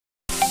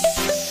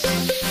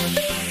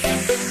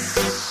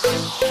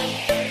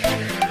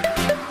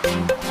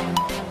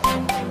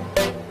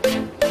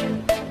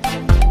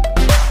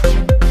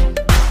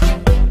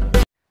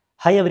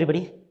Hi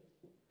everybody,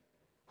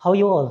 how are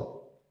you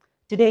all?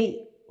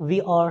 Today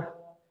we are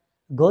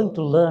going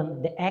to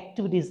learn the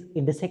activities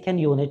in the second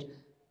unit,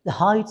 the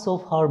heights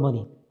of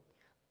harmony.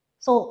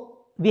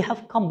 So we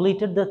have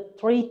completed the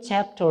 3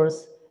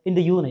 chapters in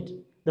the unit.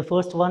 The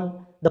first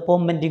one, the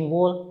poem Mending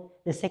Wall.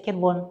 The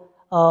second one,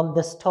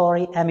 the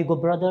story Amigo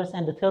Brothers,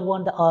 and the third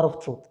one, the Art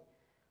of Truth.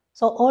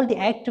 So all the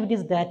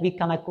activities that we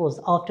come across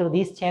after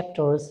these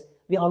chapters,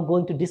 we are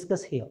going to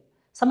discuss here.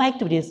 Some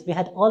activities we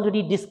had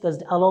already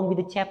discussed along with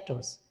the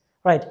chapters,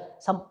 right?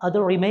 Some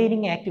other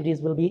remaining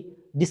activities will be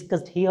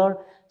discussed here.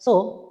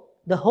 So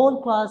the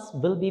whole class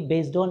will be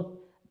based on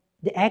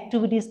the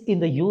activities in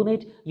the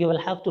unit. You will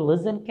have to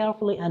listen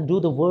carefully and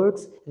do the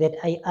works that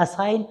I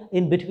assign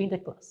in between the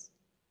class.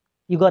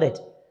 You got it?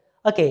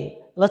 Okay,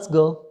 let's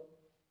go.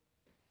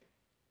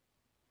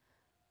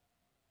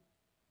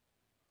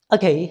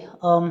 Okay,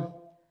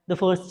 the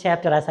first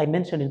chapter, as I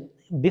mentioned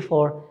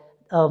before,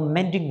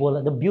 Mending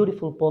Wall, the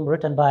beautiful poem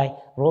written by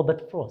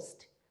Robert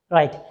Frost.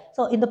 Right.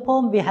 So in the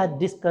poem, we had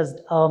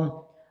discussed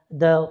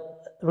the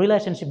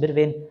relationship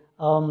between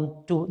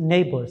two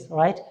neighbors,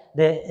 right?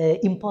 The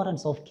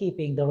importance of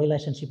keeping the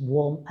relationship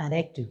warm and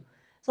active.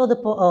 So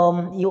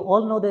you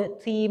all know the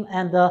theme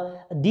and the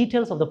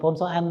details of the poem,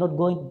 so I'm not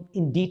going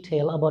in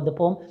detail about the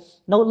poem.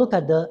 Now look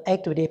at the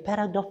activity,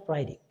 paragraph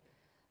writing.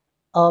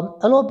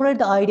 Elaborate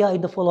the idea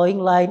in the following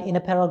line in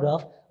a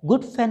paragraph.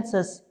 Good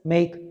fences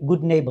make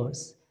good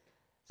neighbors.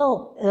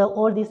 So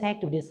all these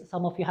activities,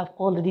 some of you have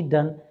already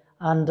done,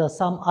 and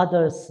some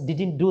others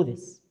didn't do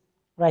this.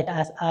 Right,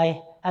 as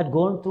I had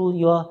gone through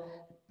your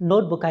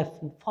notebook, I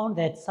found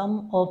that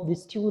some of the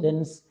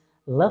students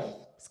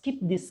skip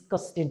this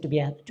question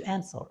to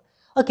answer.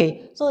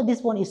 Okay, so this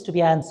one is to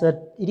be answered.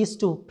 It is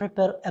to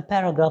prepare a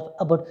paragraph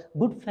about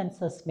good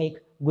fences make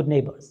good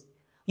neighbors.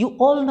 You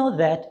all know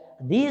that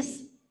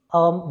these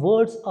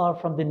words are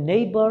from the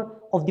neighbor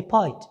of the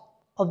poet,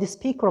 of the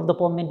speaker of the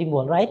poem Mending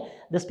Wall, right?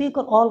 The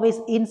speaker always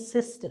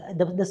insisted,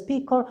 the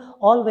speaker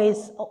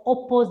always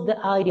opposed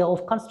the idea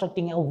of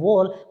constructing a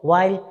wall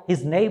while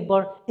his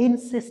neighbor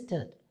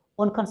insisted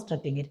on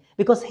constructing it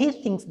because he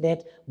thinks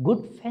that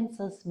good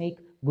fences make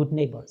good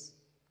neighbors.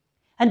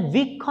 And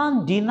we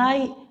can't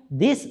deny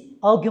this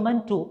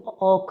argument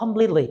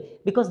completely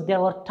because there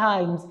are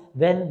times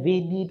when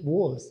we need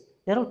walls.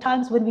 There are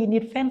times when we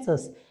need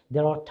fences.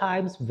 There are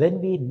times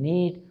when we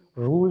need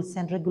rules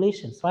and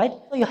regulations, right?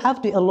 So you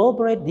have to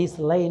elaborate these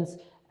lines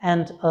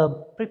and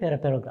prepare a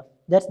paragraph.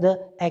 That's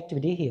the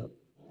activity here.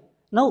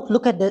 Now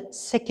look at the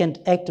second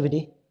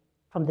activity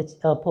from the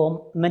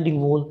poem Mending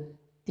Wall.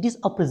 It is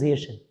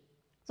appreciation.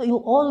 So you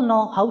all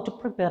know how to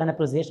prepare an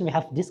appreciation. We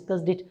have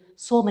discussed it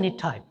so many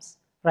times,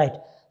 right?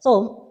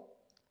 So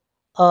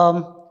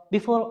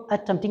before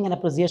attempting an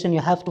appreciation,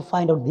 you have to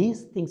find out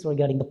these things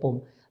regarding the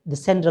poem. The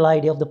central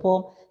idea of the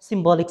poem,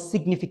 symbolic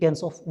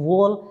significance of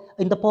wall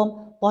in the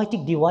poem,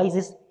 poetic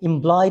devices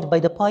implied by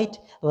the poet,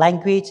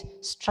 language,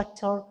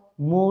 structure,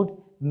 mood,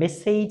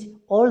 message,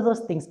 all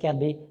those things can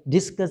be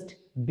discussed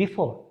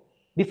before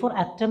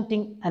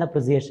attempting an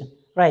appreciation,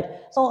 right?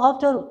 So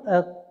after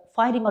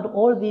finding out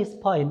all these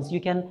points,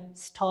 you can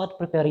start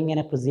preparing an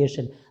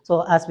appreciation.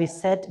 So as we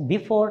said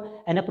before,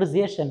 an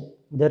appreciation,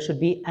 there should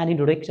be an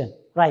introduction,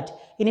 right?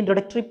 In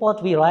introductory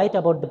part, we write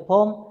about the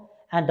poem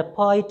and the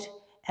poet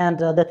and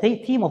the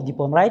theme of the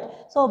poem, right?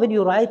 So when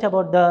you write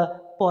about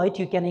the poet,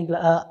 you can,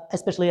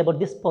 especially about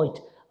this poet,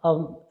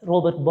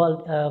 Robert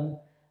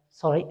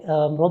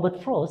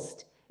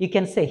Frost, you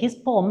can say his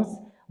poems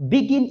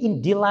begin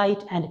in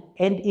delight and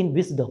end in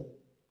wisdom,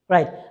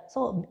 right?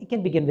 So you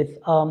can begin with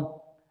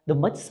the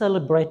much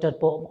celebrated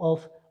poem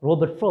of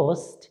Robert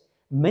Frost,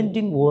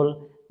 Mending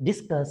Wall,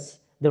 discuss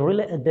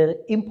the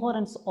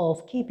importance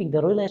of keeping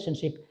the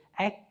relationship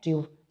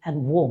active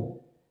and warm,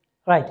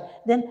 right?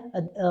 Then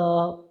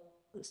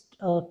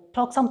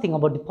talk something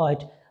about the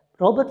poet.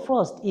 Robert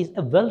Frost is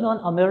a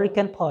well-known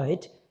American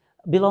poet,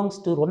 belongs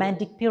to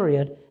Romantic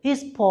period.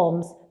 His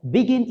poems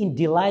begin in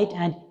delight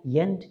and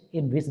end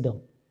in wisdom.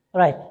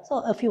 Right. So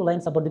a few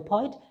lines about the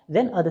poet.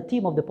 Then the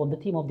theme of the poem. The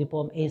theme of the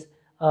poem is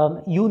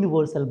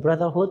universal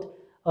brotherhood,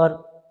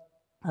 or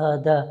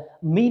the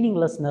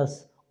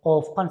meaninglessness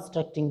of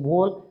constructing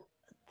wall,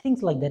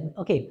 things like that.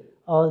 Okay.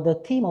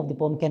 The theme of the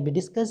poem can be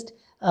discussed.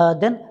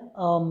 Then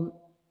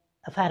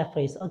a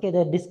paraphrase. Okay,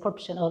 the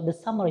description or the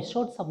summary,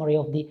 short summary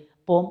of the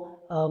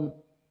poem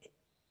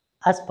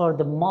as per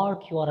the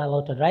mark you are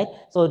allotted, right?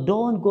 So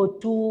don't go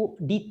too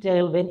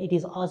detailed when it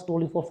is asked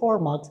only for 4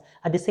 marks.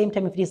 At the same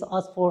time, if it is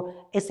asked for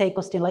essay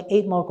question like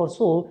 8 mark or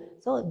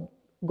so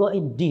go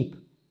in deep,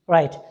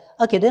 right?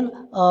 Okay, then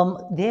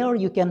there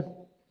you can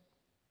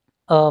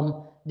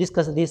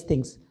discuss these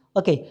things.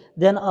 Okay,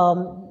 then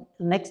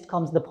next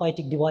comes the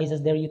poetic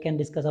devices. There you can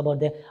discuss about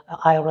the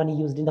irony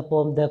used in the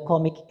poem, the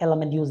comic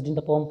element used in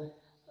the poem,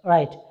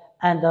 right?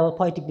 And the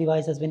poetic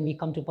devices, when we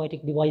come to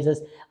poetic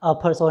devices,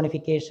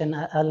 personification,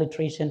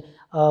 alliteration,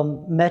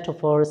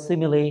 metaphor,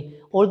 simile,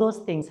 all those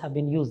things have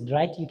been used,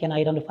 right? You can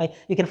identify,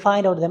 you can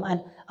find out them,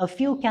 and a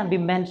few can be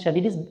mentioned.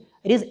 It is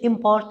It is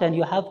important.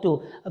 You have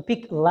to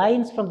pick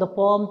lines from the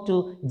poem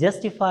to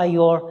justify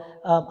your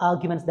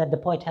arguments that the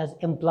poet has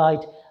implied,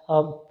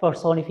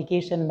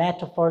 personification,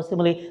 metaphor,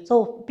 simile.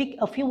 So pick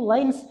a few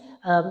lines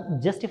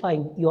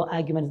justifying your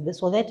arguments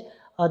so that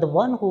the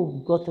one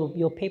who go through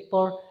your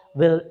paper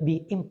will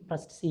be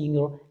impressed seeing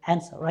your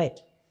answer, right?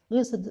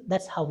 So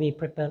that's how we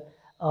prepare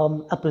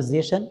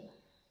appreciation.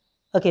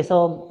 Okay,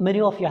 so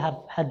many of you have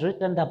had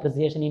written the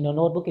appreciation in your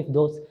notebook. If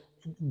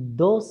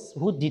those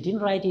who didn't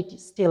write it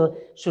still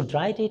should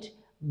write it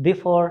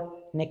before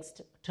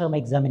next term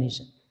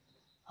examination.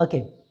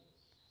 Okay,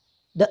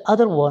 the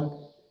other one,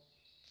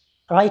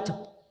 write.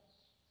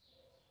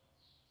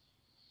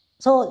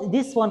 So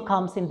this one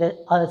comes in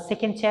the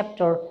second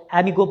chapter,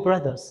 Amigo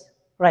Brothers,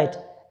 right?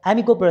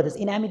 Amigo Brothers.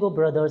 In Amigo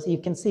Brothers, you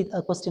can see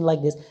a question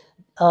like this.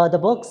 The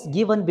box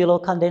given below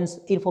contains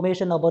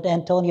information about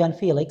Antonio and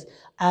Felix.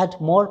 Add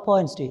more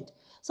points to it.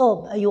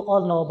 So you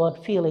all know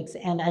about Felix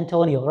and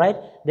Antonio, right?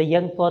 The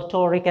young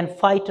Puerto Rican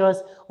fighters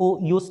who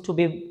used to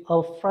be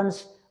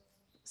friends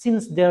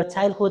since their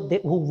childhood,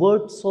 who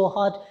worked so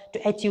hard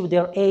to achieve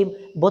their aim.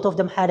 Both of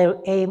them had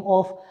an aim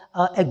of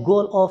a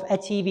goal of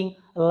achieving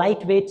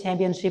lightweight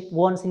championship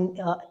once in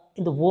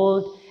the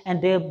world,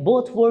 and they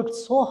both worked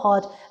so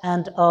hard,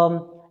 and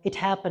it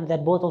happened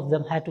that both of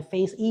them had to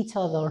face each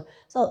other.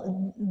 So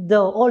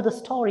all the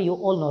story you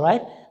all know,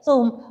 right?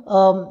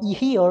 So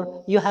here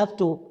you have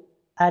to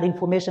add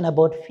information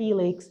about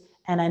Felix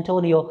and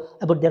Antonio,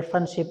 about their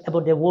friendship,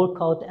 about their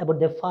workout, about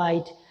their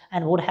fight,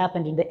 and what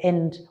happened in the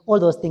end. All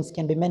those things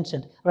can be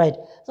mentioned, right?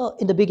 So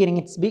in the beginning,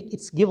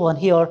 it's given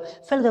here,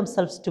 felt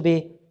themselves to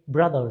be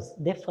brothers.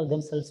 They felt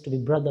themselves to be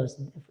brothers.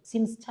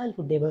 Since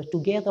childhood, they were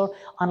together.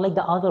 Unlike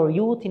the other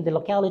youth in the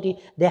locality,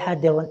 they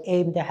had their own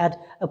aim. They had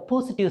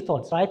positive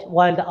thoughts, right?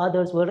 While the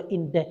others were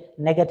in the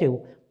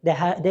negative. They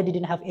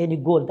didn't have any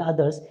goal. The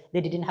others,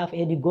 they didn't have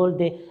any goal.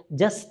 They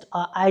just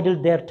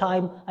idled their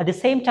time. At the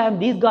same time,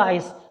 these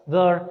guys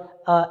were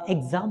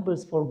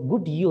examples for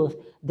good youth.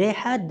 They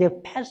had their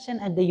passion,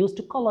 and they used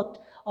to collect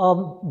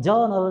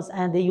journals,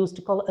 and they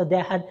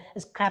had a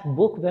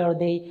scrapbook where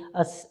they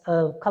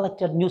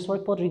collected news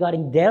report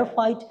regarding their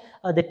fight,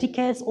 the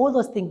tickets, all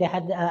those things.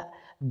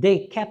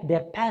 They kept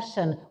their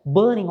passion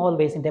burning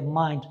always in their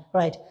mind,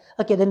 right?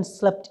 Okay, then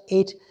slept,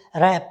 ate,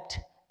 rapped,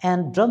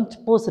 and dreamt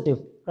positive,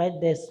 right?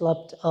 They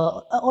slept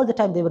all the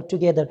time. They were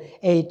together,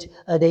 ate,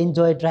 they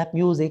enjoyed rap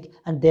music,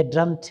 and they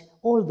dreamt.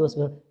 All those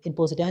were in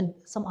positive, and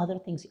some other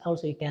things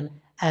also you can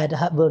add.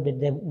 How did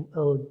they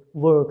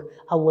work?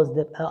 How was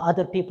the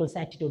other people's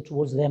attitude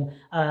towards them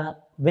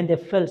when they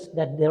felt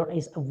that there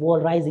is a wall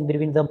rising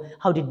between them?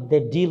 How did they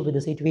deal with the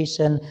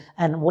situation,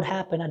 and what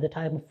happened at the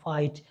time of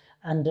fight,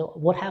 and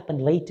what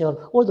happened later?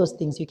 All those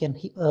things you can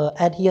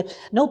add here.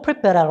 Now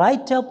prepare a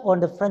write-up on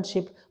the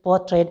friendship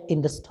portrayed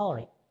in the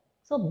story.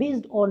 So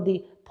based on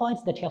the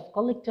points that you have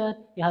collected,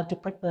 you have to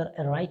prepare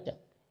a write-up.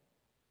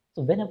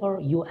 So whenever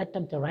you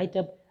attempt a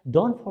write-up,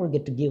 don't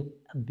forget to give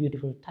a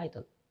beautiful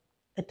title.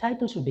 A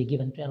title should be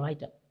given to a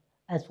write-up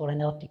as for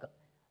an article,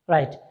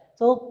 right?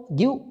 So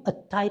give a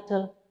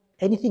title,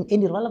 anything,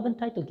 any relevant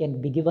title can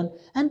be given,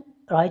 and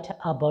write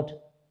about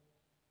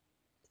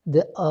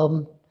the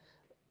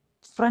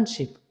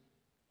friendship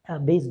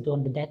based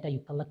on the data you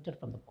collected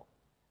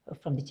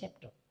from the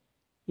chapter.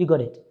 You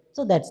got it?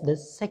 So that's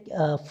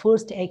the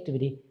first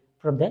activity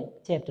from the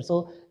chapter.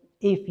 So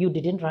if you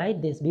didn't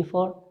write this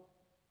before,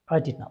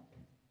 write it now.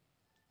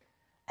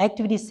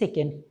 Activity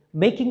second,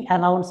 making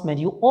announcement.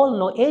 You all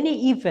know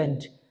any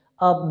event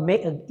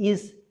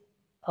is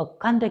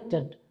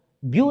conducted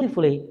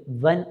beautifully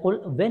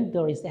when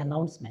there is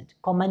announcement,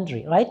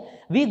 commentary, right?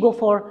 We go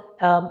for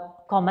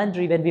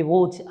commentary when we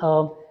watch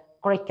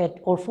cricket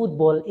or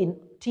football in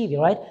TV,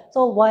 right?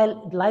 So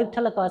while live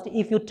telecast,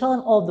 if you turn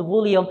off the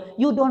volume,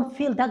 you don't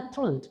feel that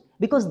thrilled,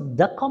 because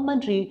the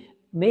commentary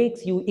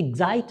makes you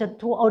excited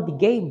throughout the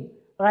game,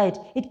 right?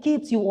 It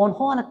keeps you on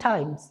horn at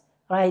times,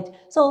 right?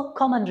 So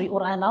commentary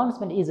or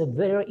announcement is a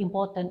very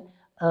important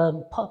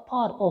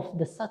part of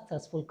the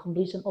successful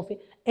completion of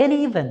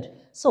any event.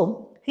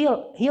 So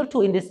here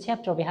too in this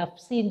chapter we have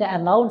seen the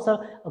announcer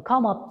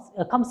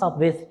comes up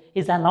with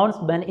his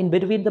announcement in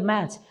between the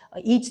match.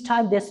 Each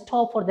time they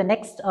stop for the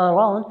next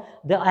round,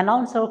 the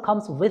announcer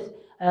comes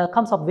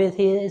up with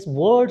his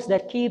words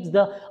that keeps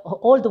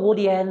all the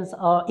audience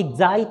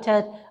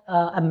excited,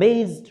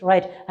 amazed,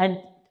 right? And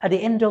at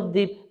the end of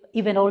the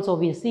event also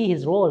we see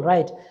his role,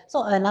 right?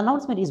 So an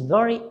announcement is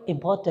very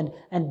important,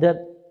 and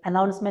the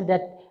announcement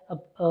that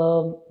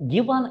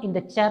given in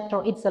the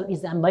chapter itself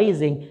is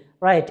amazing,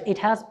 right? It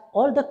has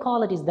all the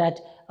qualities that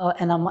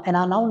an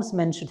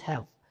announcement should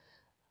have.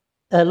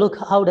 Look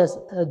how does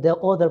the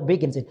author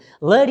begins it.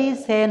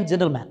 Ladies and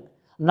gentlemen,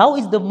 now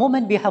is the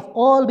moment we have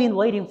all been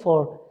waiting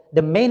for,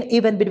 the main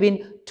event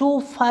between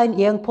two fine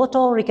young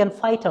Puerto Rican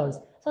fighters.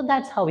 So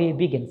that's how he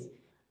begins.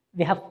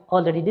 We have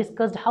already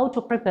discussed how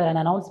to prepare an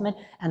announcement.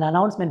 An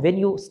announcement, when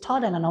you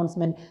start an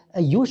announcement,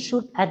 you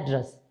should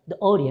address the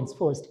audience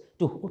first,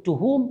 to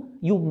whom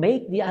you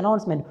make the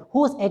announcement,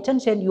 whose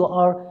attention you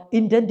are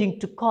intending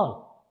to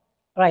call,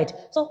 right?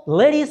 So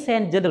ladies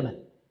and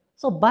gentlemen,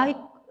 So by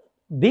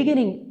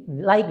beginning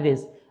like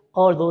this,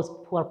 all those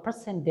who are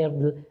present there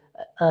will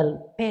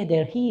pay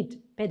their heed,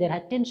 pay their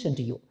attention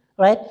to you,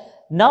 right?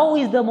 Now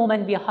is the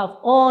moment we have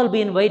all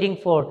been waiting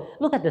for.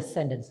 Look at the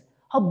sentence,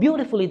 how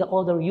beautifully the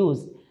author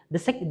used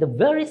the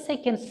very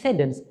second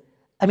sentence.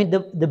 I mean,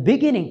 the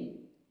beginning,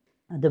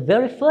 the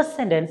very first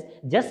sentence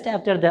just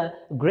after the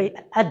great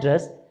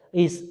address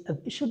is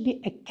should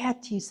be a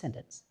catchy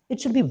sentence. It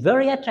should be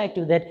very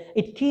attractive, that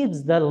it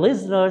keeps the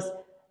listeners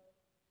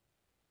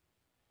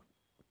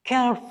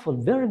careful,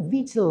 very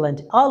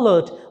vigilant,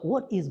 alert.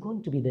 What is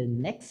going to be the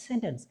next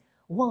sentence?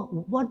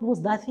 What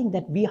was that thing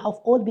that we have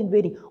all been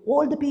waiting?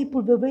 All the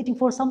people were waiting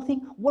for something.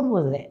 What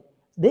was that?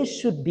 They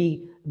should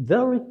be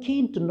very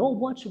keen to know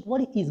what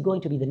is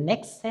going to be the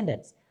next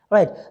sentence,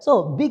 right?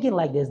 So begin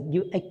like this,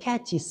 give a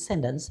catchy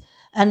sentence,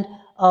 and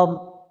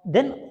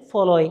then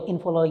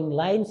following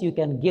lines, you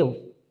can give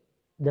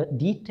the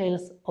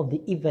details of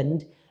the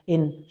event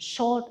in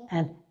short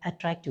and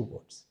attractive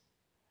words.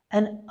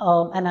 And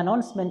an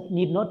announcement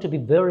need not to be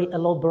very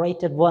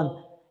elaborated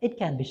one. It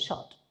can be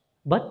short,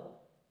 but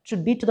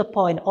should be to the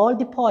point. All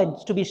the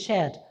points to be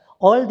shared,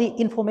 all the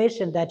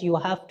information that you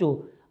have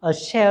to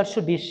share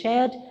should be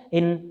shared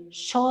in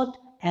short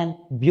and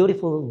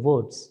beautiful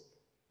words,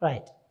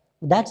 right?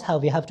 That's how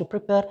we have to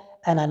prepare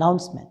an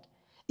announcement.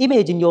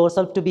 Imagine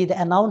yourself to be the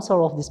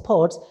announcer of the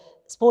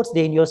sports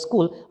day in your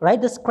school.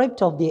 Write the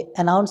script of the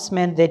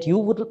announcement that you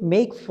would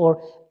make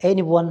for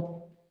any one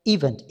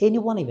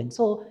event.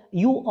 So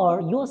you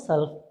are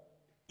yourself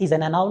is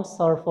an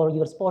announcer for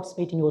your sports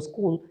meet in your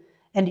school,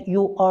 and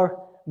you are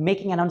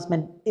making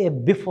announcement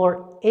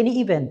before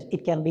any event.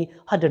 It can be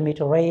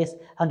 100-meter race,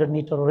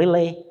 100-meter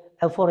relay,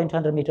 a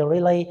 4x100-meter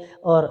relay,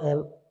 or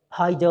a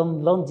high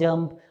jump, long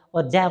jump,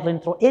 or javelin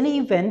throw. Any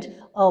event,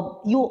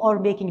 you are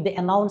making the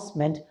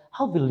announcement.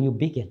 How will you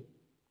begin?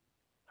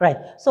 Right.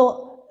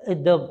 So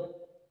the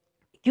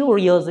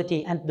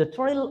curiosity and the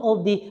thrill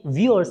of the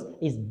viewers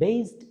is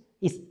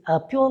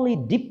purely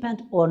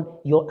depend on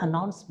your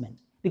announcement,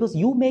 because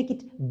you make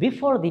it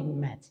before the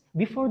match,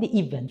 before the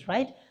event,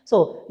 right?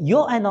 So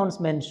your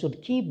announcement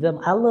should keep them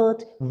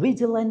alert,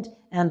 vigilant,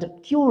 and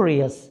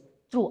curious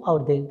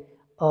throughout the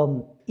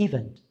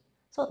event.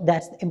 So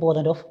that's the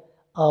importance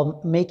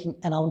of making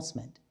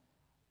announcement.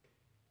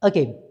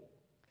 Okay,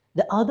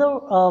 the other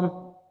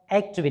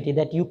activity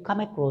that you come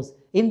across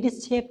in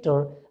this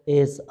chapter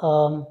is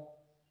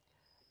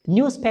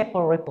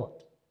newspaper report.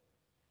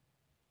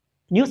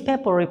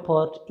 Newspaper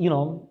report,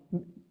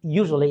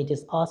 usually it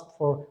is asked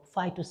for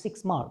 5 to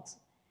 6 marks.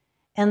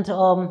 And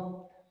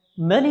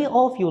many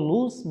of you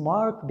lose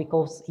mark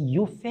because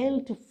you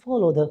fail to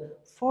follow the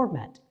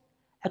format.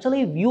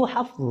 Actually, you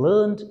have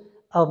learned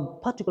a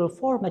particular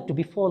format to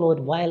be followed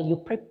while you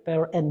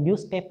prepare a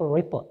newspaper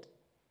report.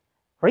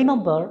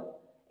 Remember,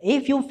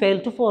 if you fail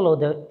to follow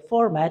the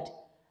format,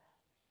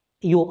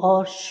 you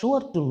are sure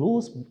to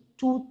lose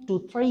 2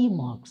 to 3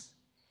 marks.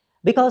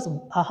 Because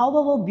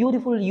however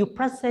beautiful you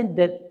present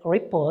the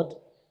report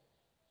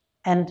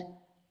and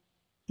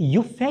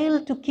you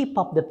fail to keep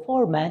up the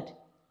format,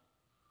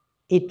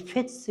 it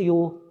fits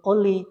you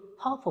only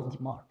half of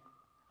the mark,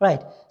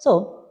 right?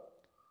 So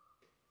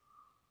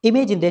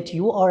imagine that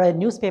you are a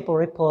newspaper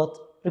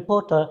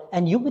reporter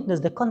and you witness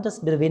the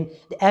contest between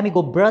the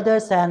Amigo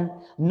brothers and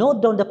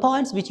note down the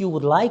points which you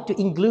would like to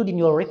include in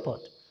your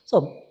report.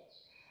 So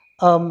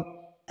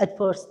at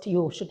first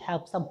you should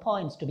have some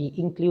points to be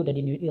included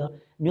in your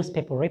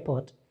newspaper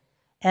report.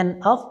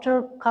 And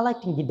after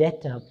collecting the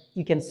data,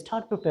 you can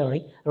start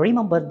preparing.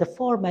 Remember the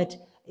format,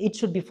 it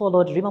should be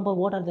followed. Remember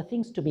what are the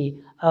things to be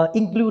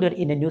included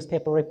in a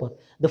newspaper report.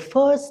 The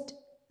first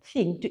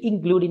thing to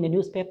include in a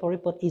newspaper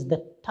report is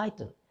the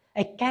title,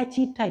 a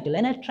catchy title,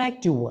 an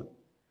attractive one.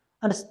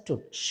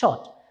 Understood?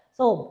 Short.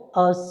 So,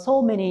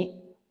 so many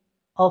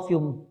of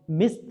you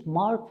missed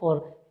mark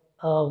for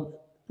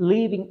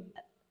leaving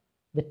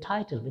the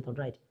title without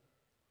writing.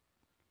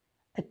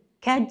 A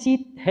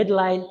catchy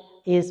headline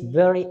is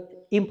very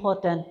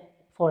important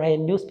for a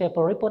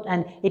newspaper report,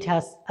 and it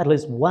has at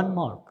least 1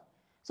 mark.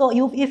 So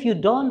if you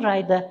don't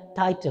write the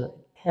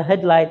title, a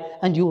headline,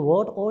 and you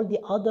wrote all the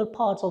other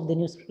parts of the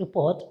news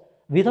report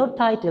without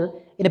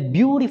title in a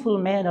beautiful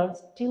manner,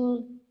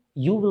 still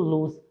you will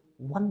lose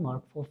 1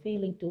 mark for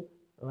failing to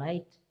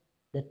write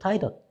the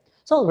title.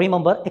 So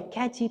remember, a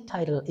catchy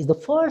title is the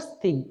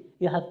first thing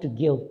you have to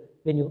give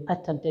when you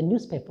attempt a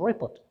newspaper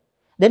report.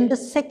 Then the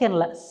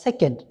secondly,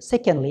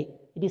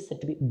 it is said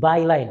to be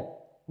byline.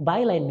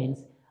 Byline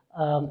means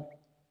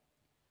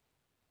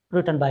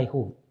written by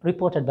whom,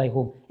 reported by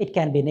whom. It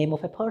can be name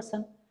of a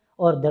person,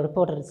 or the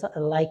reporter is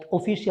like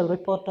official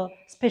reporter,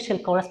 special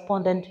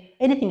correspondent,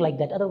 anything like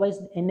that. Otherwise,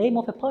 a name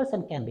of a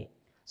person can be.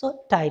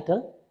 So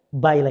title,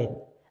 byline,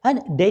 and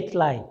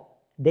dateline.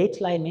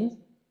 Dateline means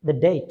the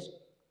date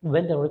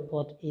when the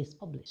report is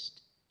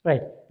published,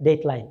 right?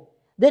 Dateline.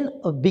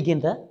 Then begin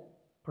the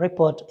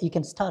report. You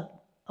can start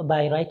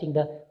by writing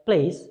the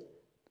place,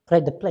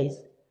 write the place,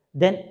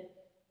 then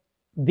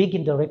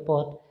begin the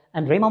report.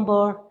 And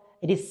remember,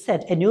 it is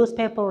said a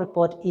newspaper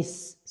report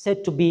is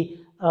said to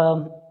be,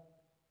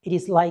 it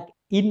is like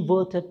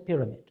inverted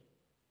pyramid.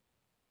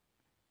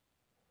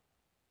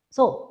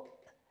 So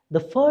the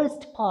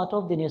first part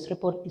of the news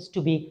report is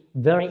to be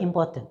very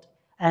important,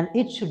 and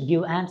it should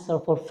give answer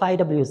for 5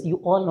 W's. You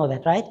all know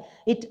that, right?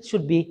 It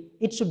should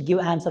give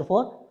answer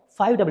for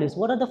 5 W's.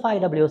 What are the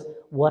 5 W's?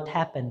 What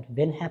happened,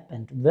 when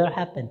happened, where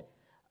happened,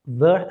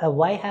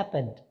 why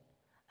happened,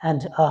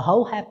 and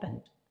how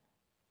happened,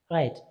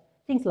 right?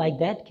 Things like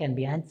that can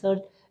be answered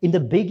in the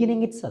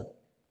beginning itself,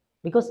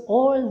 because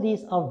all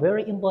these are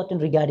very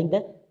important regarding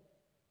the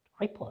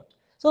report.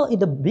 So in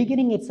the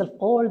beginning itself,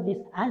 all this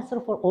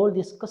answer for all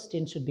these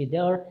questions should be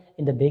there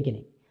in the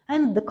beginning.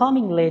 And the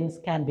coming lines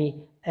can be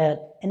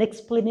an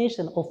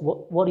explanation of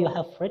what you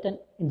have written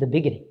in the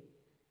beginning.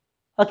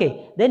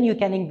 Okay, then you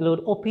can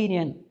include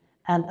opinion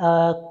and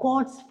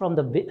quotes from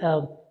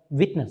the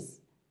witness,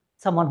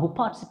 someone who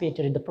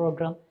participated in the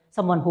program,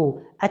 someone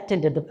who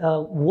attended,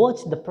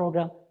 watched the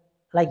program,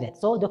 like that.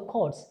 So the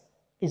quotes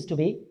is to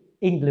be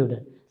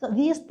included. So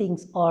these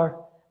things are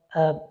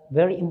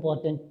very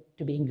important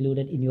to be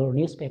included in your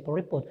newspaper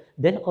report.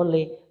 Then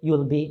only you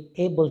will be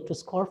able to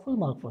score full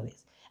mark for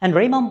this. And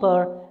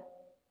remember,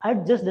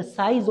 adjust the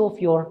size of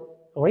your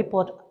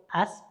report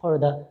as per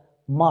the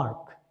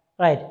mark,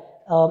 right?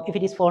 If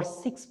it is for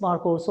 6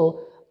 mark or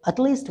so, at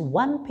least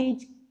one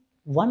page,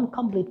 one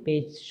complete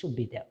page should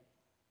be there.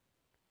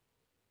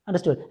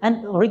 Understood.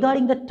 And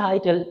regarding the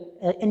title,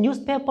 a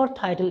newspaper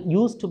title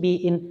used to be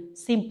in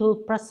simple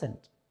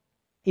present.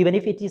 Even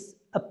if it is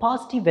a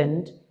past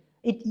event,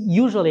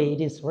 usually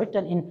it is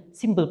written in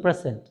simple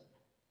present.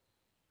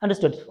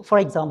 Understood. For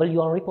example, you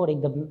are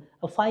reporting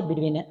a fight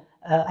between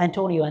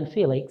Antonio and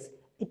Felix.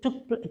 It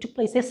took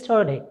place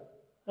yesterday,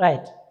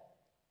 right?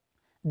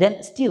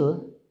 Then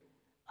still,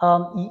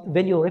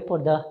 when you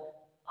report the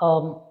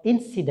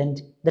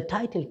incident, the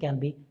title can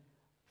be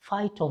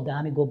Fight of the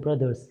Amigo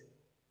Brothers.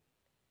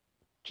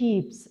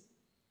 Keeps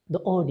the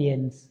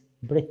audience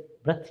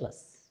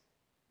breathless.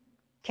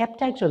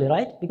 Kept actually,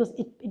 right? Because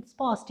it's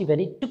past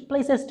event, it took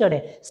place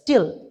yesterday.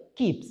 Still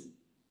keeps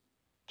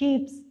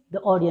the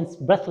audience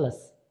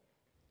breathless,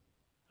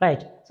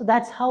 right? So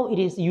that's how it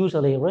is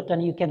usually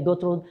written. You can go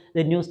through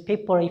the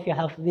newspaper if you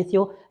have with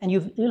you, and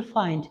you'll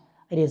find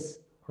it is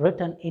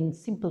written in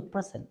simple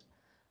present.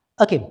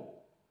 Okay,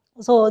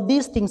 so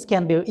these things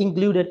can be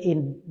included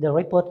in the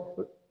report.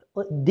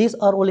 These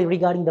are only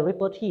regarding the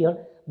report here,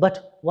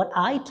 but what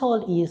I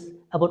told is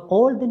about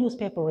all the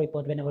newspaper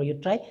report. Whenever you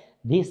try,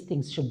 these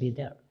things should be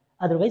there.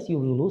 Otherwise, you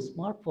will lose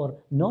mark for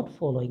not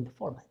following the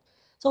format.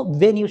 So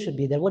venue should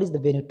be there. What is the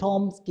venue?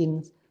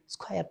 Tompkins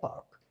Square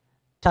Park.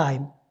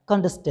 Time,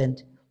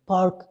 contestant,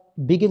 park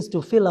begins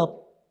to fill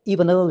up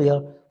even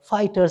earlier.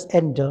 Fighters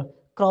enter,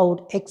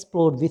 crowd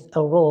explode with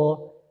a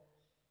roar.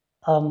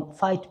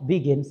 Fight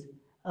begins.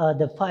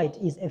 The fight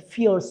is a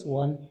fierce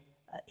one.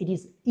 It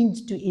is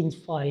inch to inch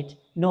fight.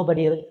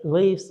 Nobody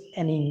leaves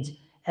an inch.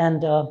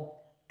 And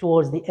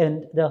towards the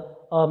end, the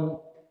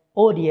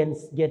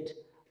audience get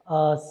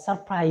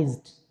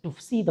surprised to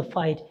see the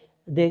fight.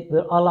 They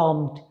were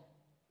alarmed,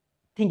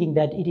 thinking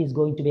that it is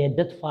going to be a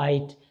death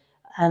fight.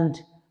 And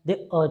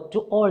to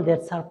all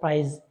their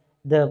surprise,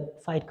 the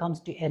fight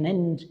comes to an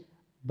end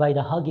by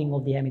the hugging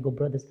of the Amigo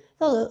brothers.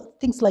 So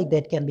things like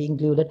that can be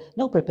included.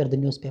 Now prepare the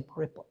newspaper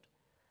report.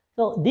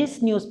 So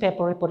this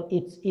newspaper report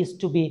is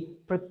to be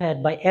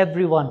prepared by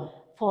everyone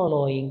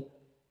following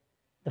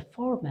the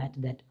format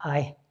that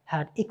I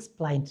had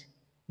explained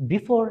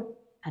before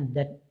and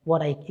that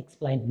what I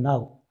explained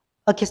now.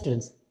 Okay,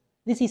 students,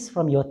 this is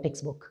from your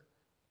textbook,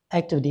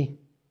 activity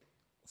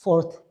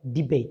 4th,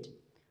 debate.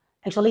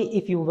 Actually,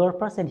 if you were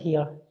present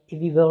here, if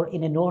we were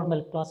in a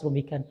normal classroom,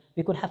 we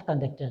could have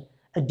conducted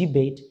a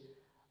debate,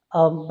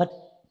 but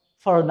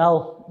for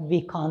now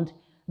we can't.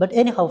 But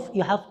anyhow,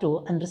 you have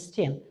to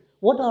understand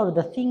what are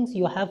the things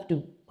you have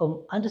to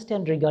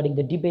understand regarding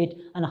the debate,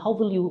 and how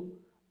will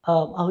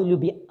you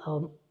be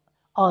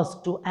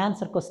asked to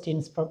answer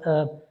questions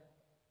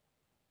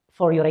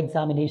for your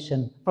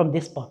examination from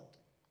this part.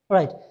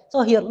 Right.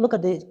 So here, look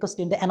at the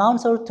question. The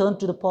announcer turned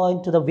to the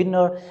point to the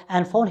winner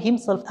and found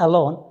himself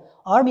alone.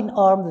 Arm in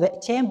arm, the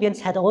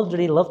champions had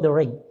already left the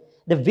ring.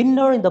 The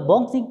winner in the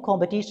boxing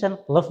competition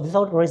left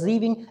without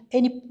receiving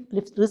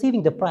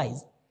the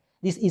prize.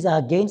 This is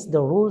against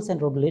the rules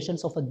and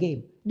regulations of a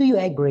game. Do you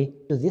agree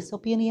to this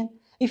opinion?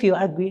 If you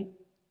agree,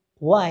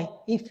 why?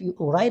 If you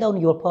write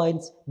down your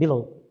points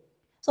below.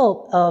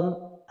 So,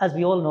 as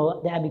we all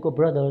know, the Amigo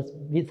brothers,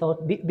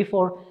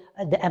 before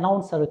the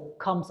announcer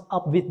comes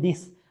up with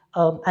this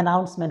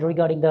announcement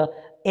regarding the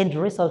end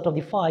result of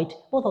the fight,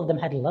 both of them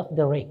had left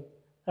the ring,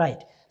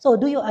 right? So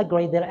do you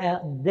agree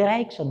their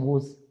action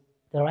was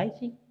the right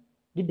thing?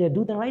 Did they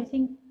do the right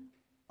thing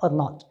or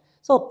not?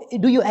 So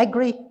do you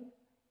agree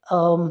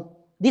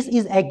this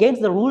is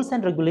against the rules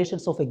and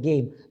regulations of a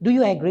game? Do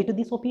you agree to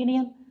this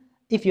opinion?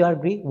 If you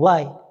agree,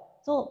 why?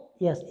 So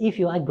yes, if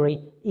you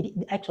agree,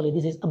 actually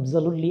this is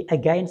absolutely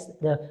against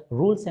the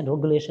rules and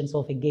regulations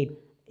of a game.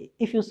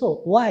 If you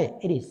so, why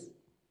it is?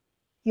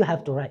 You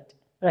have to write,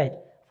 right?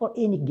 For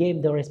any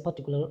game, there is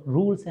particular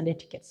rules and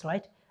etiquettes,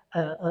 right?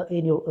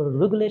 in your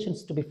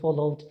regulations to be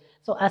followed.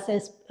 So as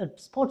a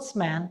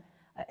sportsman,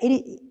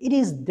 it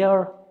is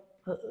their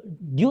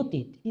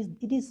duty.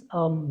 It is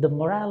the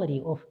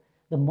morality of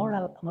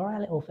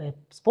a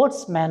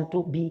sportsman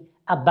to be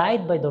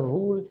abide by the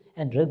rule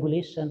and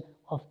regulation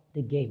of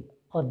the game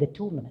or the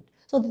tournament.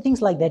 So the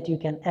things like that you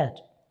can add,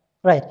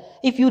 right?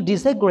 If you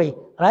disagree,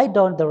 write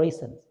down the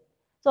reasons.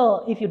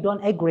 So if you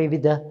don't agree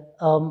with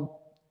the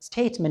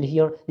statement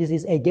here, this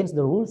is against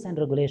the rules and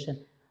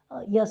regulation.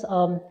 Yes,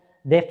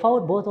 they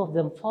fought, both of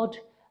them fought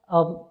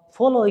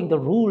following the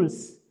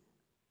rules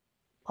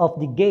of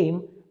the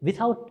game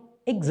without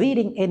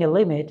exceeding any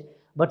limit,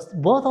 but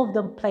both of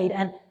them played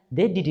and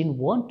they didn't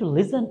want to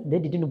listen, they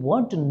didn't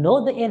want to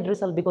know the end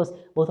result because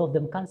both of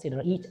them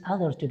consider each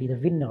other to be the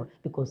winner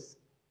because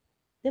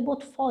they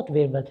both fought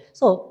very well.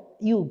 So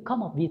you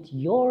come up with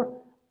your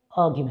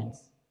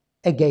arguments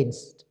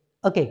against.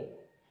 Okay,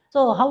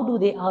 so how do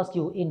they ask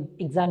you in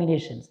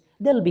examinations?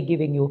 They'll be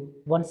giving you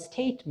one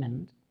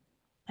statement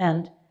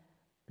and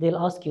they'll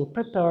ask you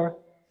prepare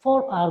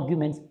 4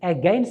 arguments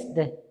against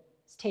the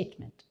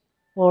statement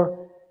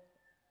or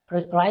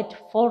write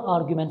 4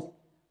 arguments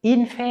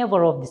in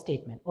favor of the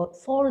statement or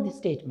for the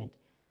statement.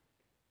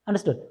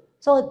 Understood?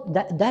 So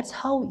that's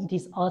how it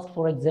is asked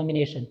for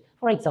examination.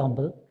 For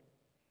example,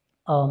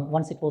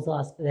 once it was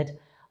asked that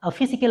a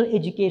physical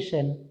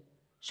education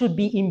should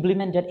be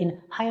implemented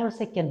in higher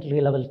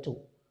secondary level 2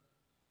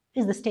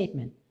 is the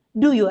statement.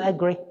 Do you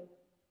agree?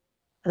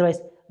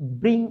 Otherwise,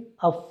 bring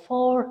up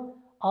 4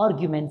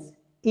 arguments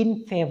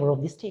in favor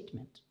of the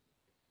statement.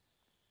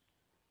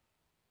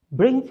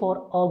 Bring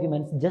 4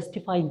 arguments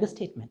justifying the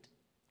statement,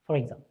 for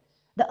example.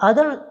 The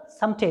other,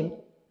 sometimes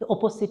the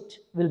opposite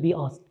will be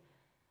asked.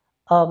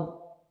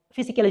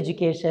 Physical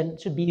education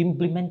should be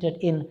implemented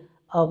in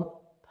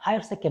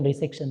higher secondary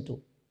section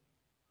 2.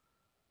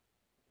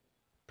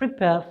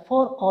 Prepare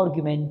 4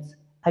 arguments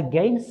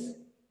against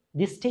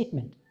this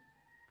statement.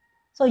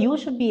 So you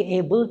should be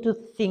able to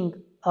think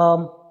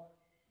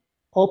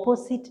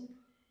opposite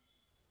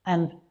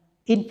and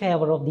in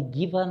favor of the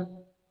given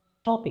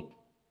topic,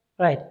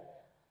 right?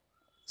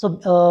 So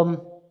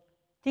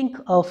think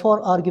of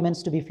 4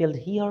 arguments to be filled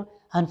here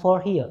and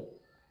 4 here.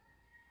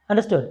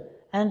 Understood?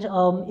 And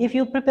if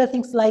you prepare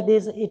things like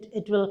this,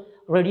 it will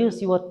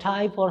reduce your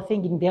time for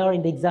thinking there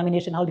in the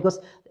examination hall because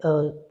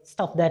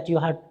stuff that you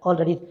had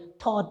already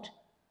thought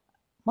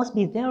must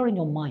be there in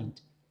your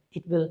mind.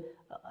 It will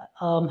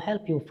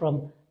help you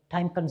from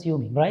time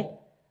consuming, right?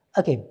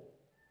 Okay.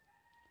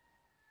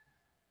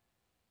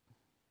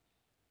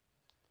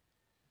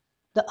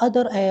 The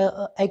other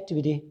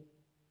activity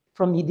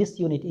from this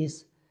unit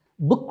is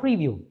book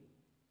review.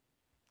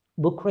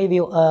 Book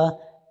review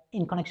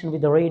in connection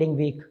with the reading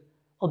week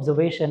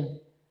observation.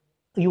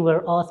 You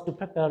were asked to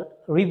prepare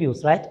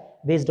reviews, right?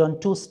 Based on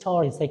 2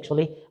 stories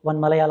actually, one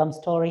Malayalam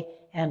story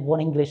and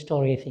one English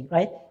story, I think,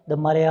 right? The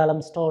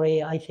Malayalam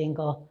story, I think,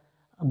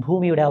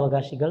 Bhumiyude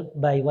Avakashigal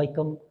by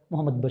Vaikom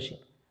Muhammad Bashir,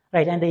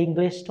 right? And the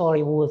English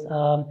story was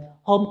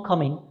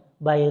Homecoming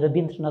by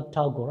Rabindranath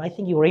Tagore. I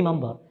think you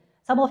remember.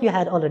 Some of you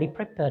had already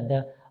prepared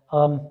the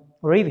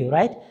review,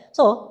 right?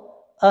 So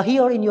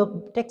here in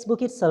your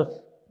textbook itself,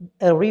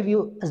 a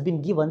review has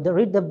been given.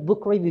 Read the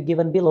book review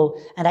given below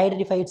and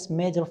identify its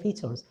major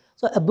features.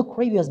 So a book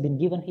review has been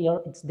given here.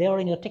 It's there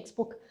in your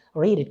textbook.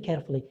 Read it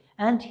carefully.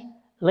 And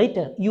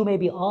later, you may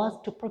be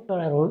asked to prepare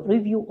a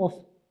review of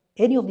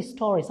any of the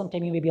stories.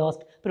 Sometime you may be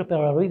asked to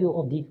prepare a review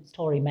of the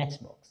story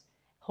Matchbox,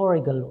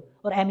 Horrigallo,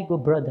 or Amigo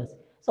Brothers.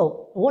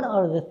 So what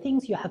are the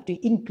things you have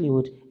to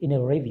include in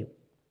a review?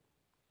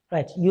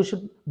 Right, you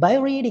should, by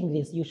reading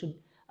this, you should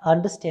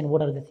understand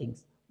what are the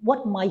things.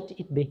 What might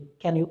it be?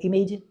 Can you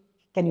imagine?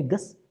 Can you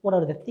guess what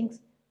are the things?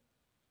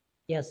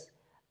 Yes,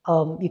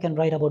 you can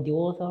write about the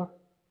author,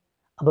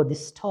 about the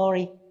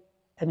story,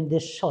 I mean the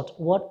short,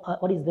 what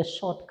is the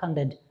short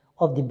content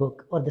of the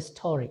book or the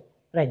story,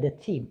 right, the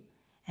theme,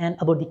 and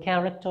about the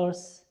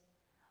characters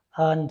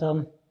and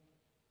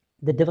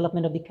the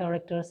development of the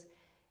characters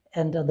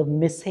and the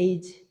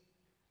message,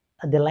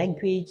 the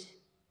language,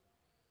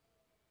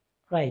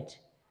 right,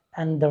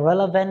 and the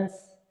relevance,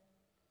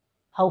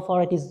 how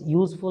far it is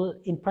useful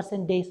in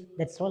present days,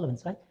 that's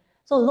relevance, right?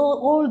 So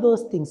all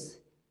those things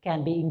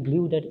can be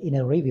included in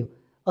a review.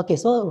 Okay,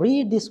 so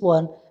read this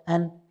one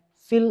and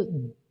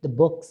fill the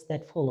box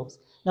that follows.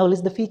 Now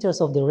list the features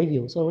of the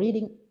review. So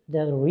reading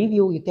the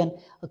review, you can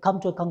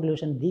come to a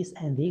conclusion, these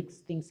and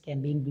these things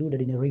can be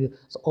included in a review.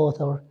 So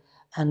author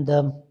and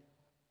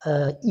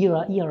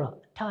era,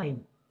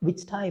 time,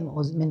 which time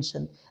was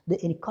mentioned,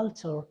 any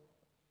cultural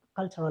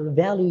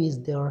value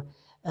is there,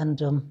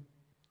 and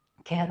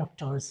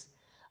characters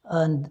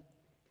and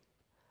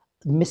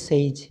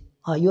message,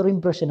 your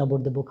impression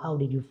about the book, how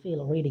did you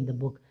feel reading the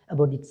book,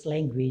 about its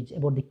language,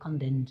 about the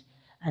content,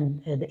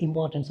 and the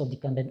importance of the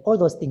content. All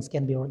those things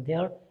can be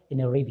there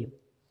in a review.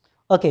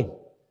 Okay.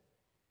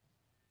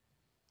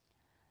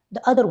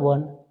 The other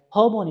one,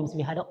 homonyms,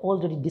 we had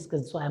already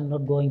discussed, so I'm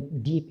not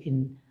going deep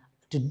in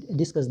to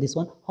discuss this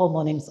one.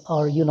 Homonyms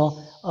are,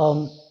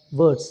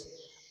 words.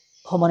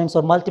 Homonyms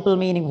are multiple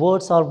meaning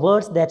words or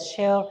words that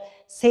share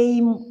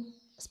same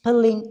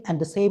spelling and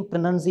the same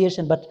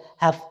pronunciation but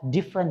have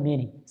different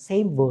meaning.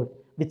 Same word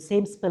with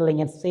same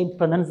spelling and same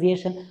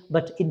pronunciation,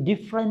 but in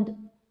different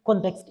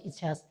context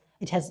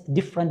it has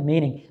different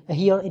meaning.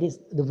 Here it is,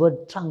 the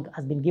word trunk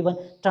has been given.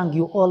 Trunk,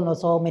 you all know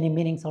so many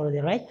meanings already,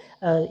 right?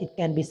 It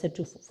can be said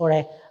to for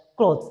a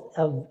clothes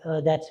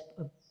that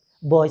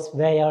boys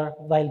wear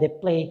while they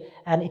play,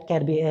 and it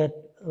can be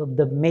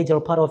the major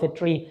part of a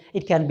tree.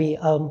 It can be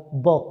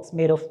box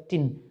made of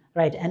tin,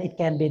 right? And it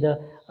can be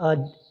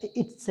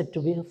it's said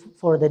to be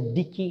for the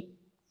dicky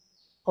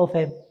of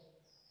a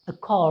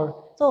car.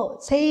 So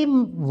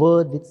same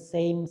word with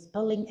same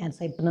spelling and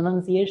same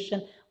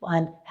pronunciation,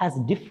 and has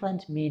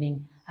different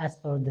meaning as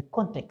per the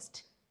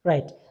context,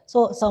 right?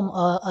 So some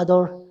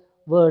other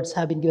words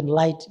have been given.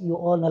 Light, you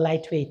all know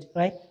lightweight,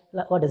 right?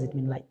 What does it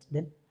mean, light?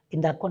 Then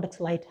in that context,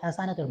 light has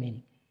another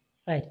meaning,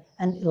 right?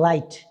 And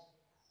light,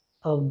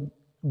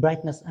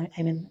 brightness,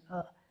 I mean,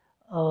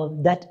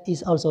 that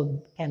is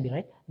also can be,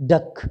 right?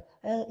 Duck,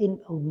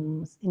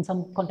 in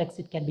some context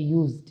it can be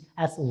used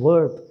as a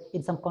verb.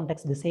 In some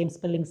context, the same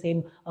spelling,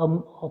 same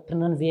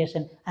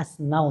pronunciation as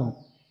noun,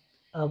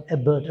 a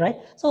bird, right?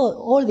 So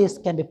all this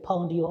can be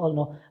pound. You all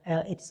know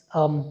it's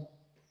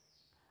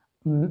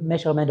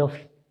measurement of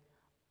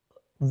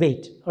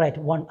weight, right?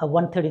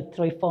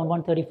 133 pound,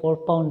 134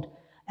 pound,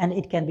 and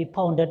it can be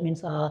pound. That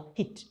means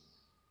hit.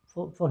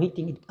 For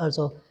hitting it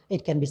also,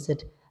 it can be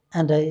said,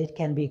 and it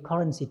can be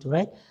currency too,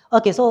 right?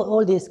 Okay, so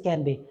all these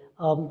can be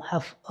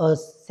have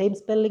same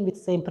spelling with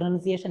same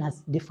pronunciation,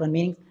 has different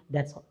meanings.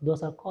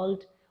 Those are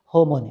called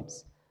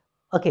homonyms.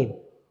 Okay,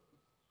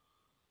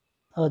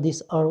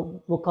 these are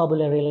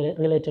vocabulary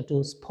related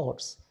to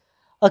sports.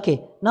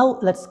 Okay, now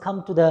let's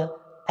come to the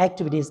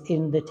activities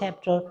in the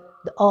chapter,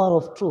 the hour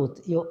of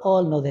truth. You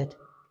all know that.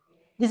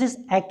 This is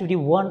activity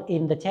 1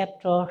 in the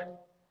chapter,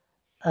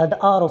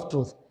 the hour of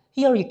truth.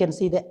 Here you can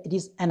see that it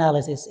is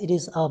analysis. It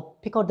is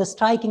pick out the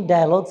striking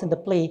dialogues in the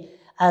play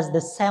as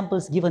the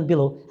samples given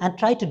below and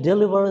try to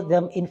deliver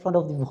them in front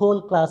of the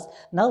whole class.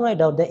 Now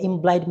write out the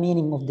implied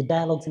meaning of the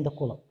dialogues in the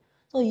column.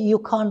 So you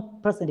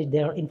can't present it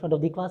there in front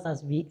of the class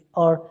as we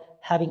are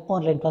having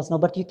online class now,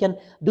 but you can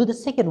do the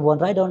second one,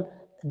 write down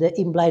the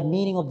implied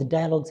meaning of the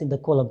dialogues in the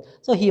column.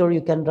 So here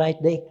you can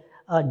write the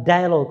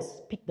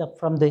dialogues picked up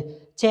from the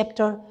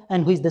chapter,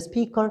 and who is the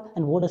speaker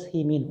and what does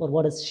he mean or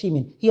what does she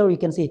mean. Here you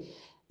can see,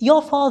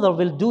 your father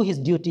will do his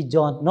duty,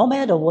 John, no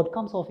matter what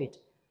comes of it.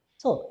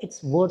 So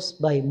it's words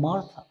by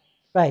Martha,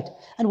 right?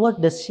 And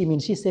what does she mean?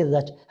 She says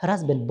that her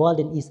husband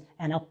Baldwin is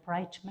an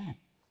upright man.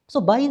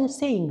 So by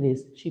saying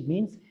this, she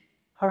means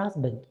her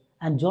husband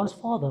and John's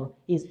father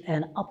is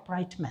an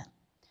upright man.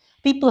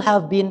 People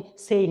have been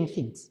saying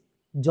things.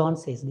 John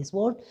says this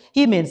word.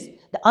 He means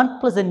the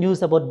unpleasant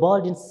news about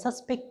Baldwin's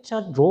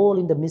suspected role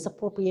in the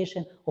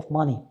misappropriation of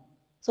money.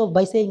 So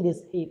by saying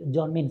this,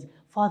 John means,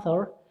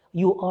 Father,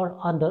 you are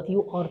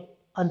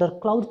under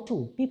cloud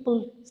too.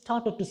 People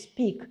started to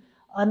speak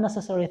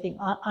unnecessary things,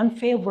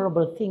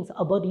 unfavorable things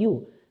about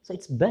you. So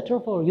it's better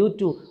for you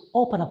to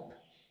open up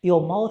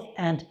your mouth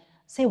and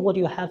say what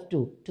you have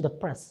to the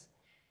press.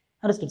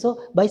 Understood?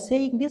 So by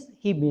saying this,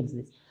 he means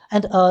this.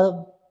 And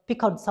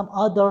pick out some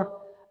other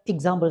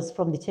examples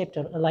from the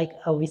chapter, like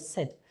we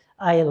said,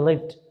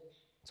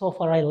 so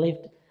far I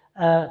lived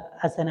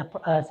as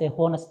a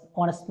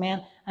honest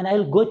man, and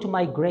I'll go to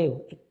my grave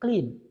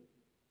clean,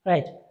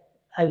 right?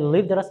 I will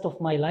live the rest of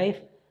my life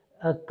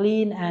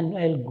clean, and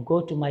I'll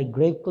go to my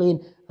grave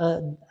clean.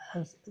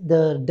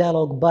 The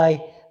dialogue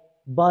by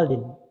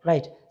Baldwin,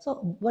 right? So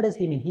what does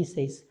he mean? He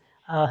says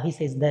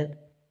that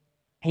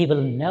he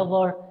will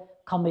never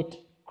commit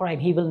crime.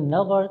 He will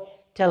never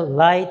tell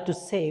lie to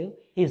save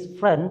his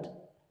friend,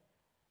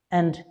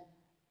 and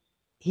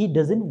he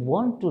doesn't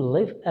want to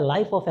live a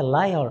life of a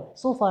liar.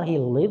 So far he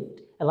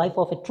lived a life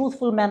of a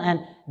truthful man,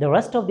 and the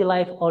rest of the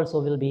life also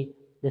will be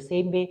the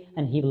same way,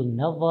 and he will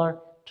never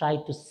try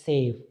to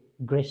save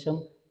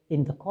Gresham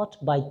in the court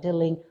by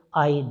telling,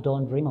 I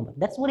don't remember.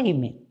 That's what he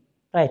meant,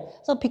 right?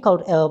 So pick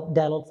out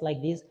dialogues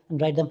like this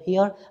and write them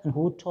here, and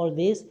who told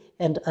this,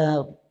 and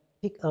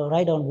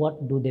write down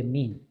what do they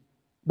mean.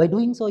 By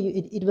doing so,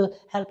 it will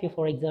help you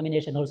for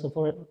examination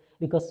also,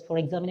 because for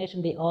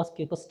examination they ask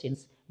you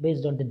questions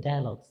based on the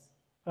dialogues,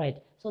 right?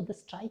 So the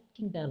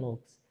striking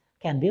dialogues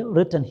can be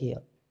written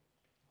here.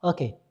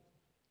 Okay.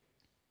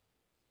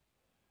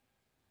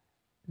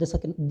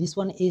 This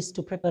one is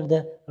to prepare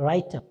the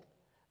write-up.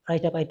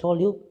 Write-up, I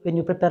told you, when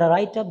you prepare a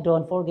write-up,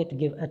 don't forget to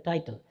give a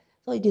title.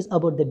 So it is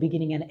about the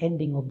beginning and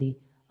ending of the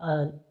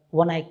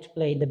one-act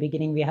play. In the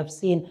beginning, we have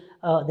seen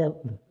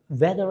the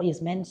weather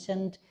is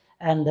mentioned,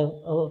 and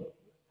the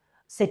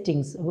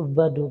settings,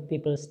 where do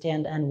people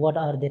stand and what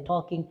are they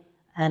talking,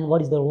 and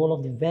what is the role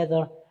of the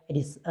weather. It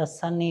is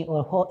sunny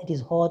or hot, it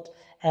is hot,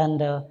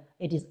 and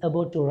it is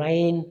about to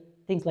rain,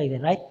 things like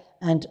that, right?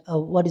 And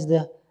how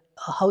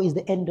is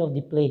the end of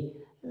the play?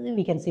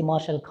 We can see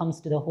Marshall comes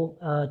to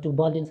to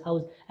Baldwin's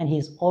house, and he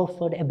is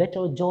offered a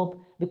better job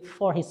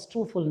for his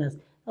truthfulness.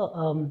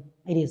 So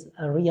it is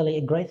really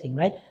a great thing,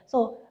 right?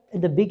 So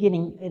in the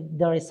beginning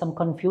there is some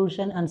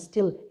confusion, and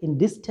still in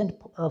distant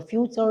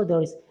future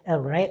there is a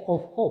ray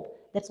of hope.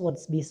 That's what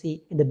we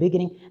see in the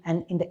beginning,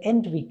 and in the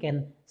end we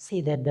can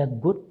see that the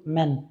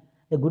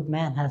good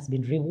man has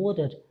been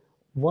rewarded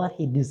what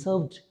he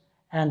deserved,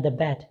 and the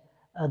bad,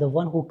 the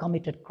one who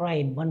committed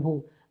crime, one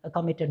who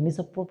committed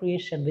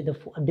misappropriation with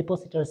the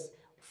depositor's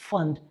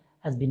fund,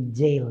 has been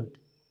jailed.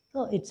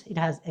 So it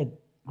has a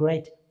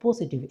great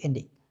positive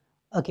ending.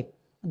 Okay,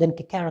 then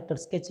character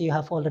sketch you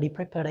have already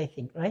prepared, I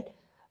think, right?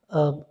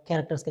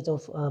 Character sketch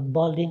of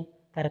Baldwin,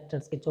 character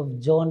sketch of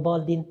John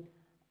Baldwin,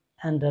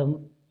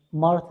 and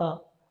Martha.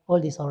 All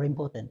these are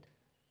important.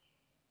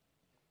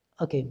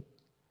 Okay,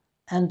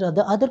 and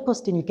the other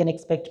question you can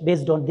expect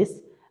based on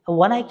this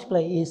one act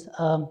play is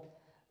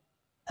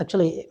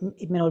actually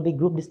it may not be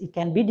it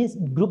can be this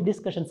group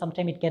discussion.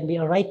 Sometimes it can be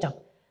a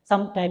write-up.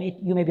 Sometimes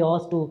you may be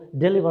asked to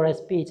deliver a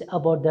speech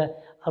about the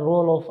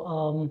role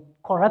of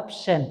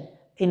corruption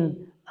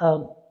in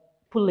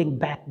pulling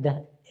back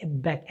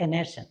a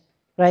nation,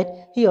 right?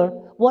 Here,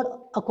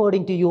 what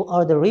according to you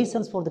are the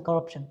reasons for the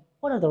corruption?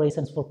 What are the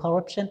reasons for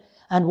corruption,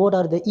 and what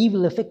are the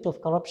evil effects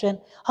of corruption?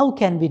 How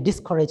can we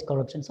discourage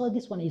corruption? So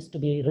this one is to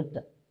be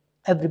written.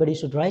 Everybody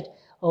should write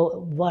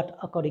what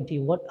according to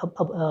you, what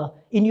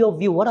in your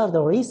view, what are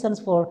the reasons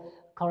for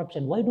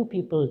corruption? Why do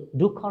people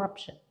do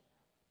corruption,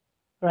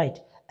 right?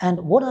 And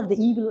what are the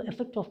evil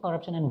effects of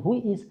corruption, and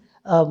who is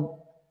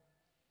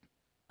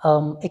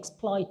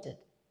exploited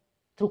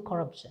through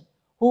corruption?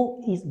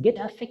 Who is get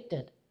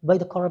affected by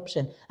the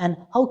corruption, and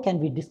how can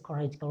we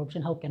discourage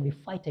corruption? How can we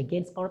fight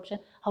against corruption?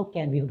 How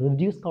can we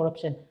reduce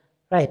corruption,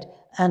 right?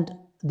 And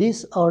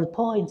these are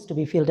points to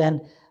be filled,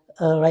 and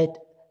right,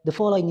 the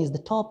following is the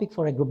topic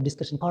for a group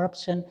discussion.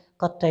 Corruption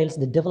curtails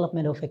the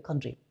development of a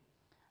country.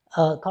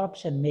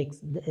 Corruption makes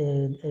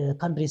the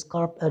country's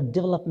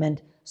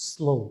development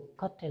slow.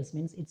 Curtails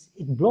means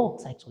it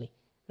blocks, actually,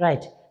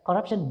 right?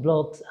 Corruption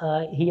blocks.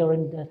 Here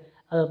in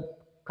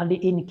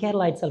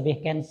Kerala itself, we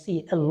can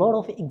see a lot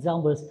of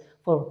examples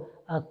for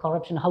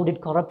corruption. How did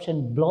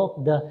corruption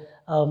block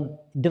the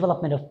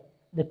development of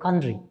the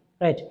country,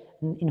 right?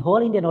 In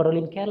whole India, not only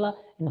in Kerala,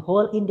 in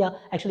whole India,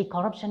 actually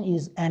corruption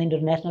is an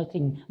international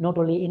thing, not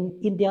only in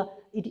India,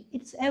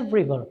 it's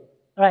everywhere,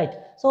 right?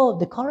 So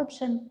the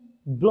corruption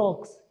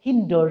blocks,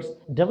 hinders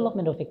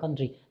development of a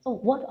country. So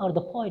what are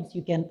the points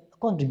you can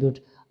contribute?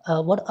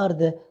 What are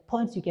the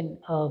points you can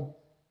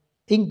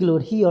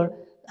include here?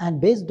 And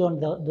based on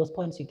those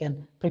points, you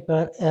can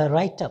prepare a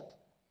write-up.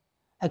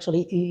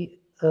 Actually,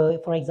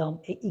 for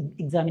example,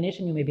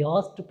 examination, you may be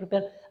asked to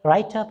prepare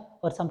write-up,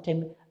 or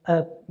sometimes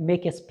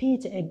make a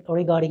speech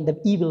regarding the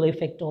evil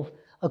effect of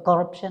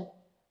corruption,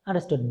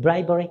 understood,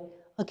 bribery.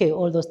 Okay,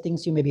 all those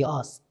things you may be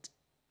asked.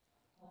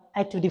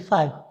 Activity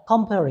 5,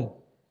 comparing.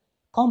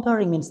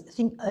 Comparing means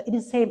it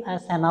is same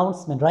as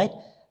announcement, right?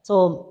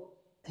 So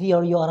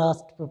here you are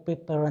asked to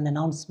prepare an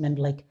announcement,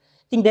 like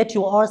think that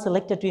you are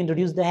selected to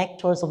introduce the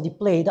actors of the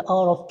play The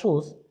Hour of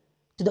Truth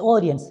to the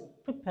audience.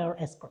 Prepare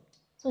a script.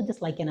 So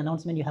just like an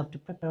announcement, you have to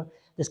prepare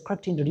the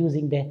script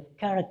introducing the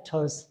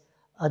characters,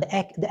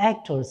 the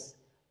actors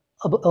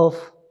of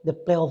the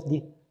play of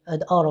the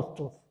Hour of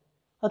Truth.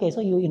 Okay,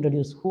 so you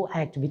introduce who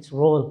act which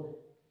role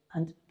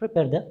and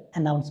prepare the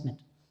announcement.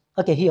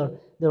 Okay, here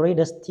the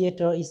Reader's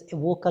Theatre is a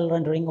vocal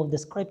rendering of the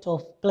script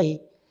of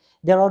play.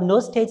 There are no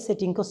stage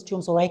setting,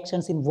 costumes, or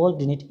actions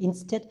involved in it.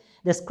 Instead,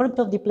 the script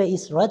of the play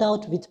is read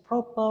out with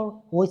proper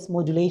voice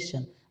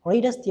modulation.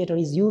 Reader's Theatre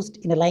is used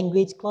in a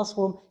language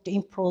classroom to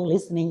improve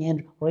listening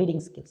and reading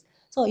skills.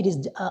 So it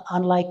is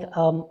unlike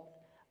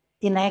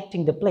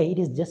enacting the play, it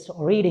is just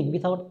reading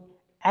without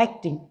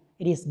acting.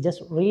 It is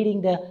just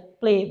reading the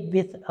play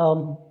with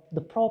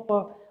the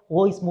proper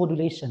voice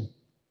modulation,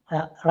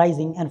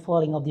 rising and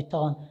falling of the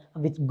tone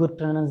with good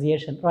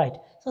pronunciation, right?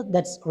 So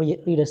that's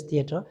Reader's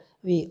Theatre.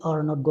 We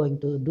are not going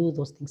to do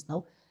those things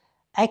now.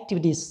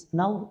 Activities,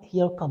 now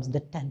here comes the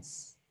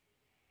tense,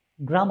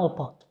 grammar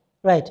part,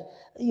 right?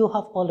 You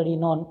have already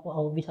known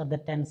which are the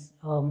tense,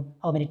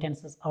 how many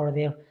tenses are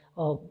there,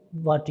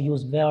 what to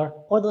use where,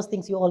 all those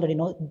things you already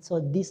know. So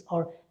these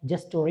are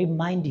just to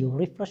remind you,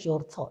 refresh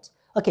your thoughts.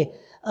 Okay,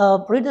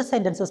 read the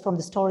sentences from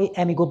the story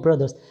Amigo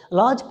Brothers.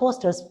 Large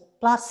posters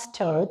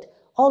plastered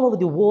all over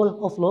the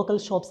wall of local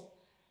shops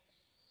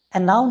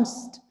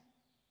announced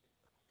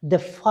the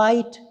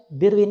fight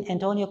between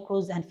Antonio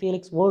Cruz and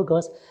Felix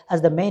Vargas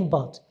as the main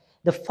bout.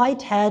 The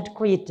fight had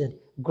created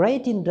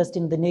great interest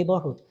in the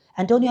neighborhood.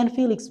 Antonio and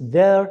Felix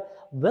were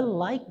well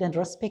liked and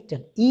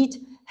respected. Each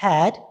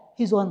had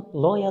his own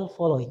loyal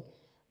following.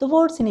 The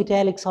words in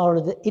italics are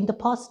in the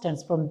past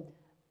tense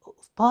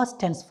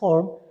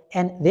form,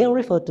 and they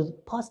refer to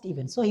past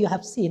events. So you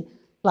have seen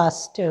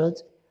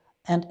plastered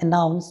and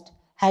announced,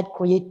 had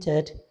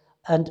created,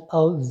 and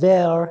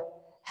were,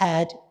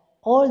 had.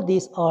 All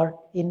these are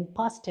in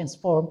past tense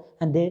form,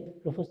 and they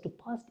refers to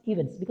past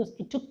events because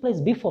it took place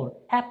before,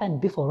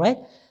 happened before, right?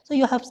 So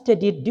you have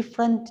studied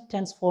different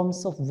tense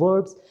forms of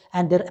verbs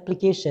and their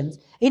applications.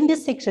 In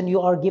this section,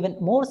 you are given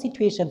more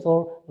situation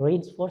for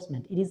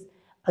reinforcement. It is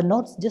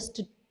not just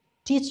to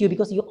teach you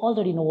because you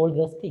already know all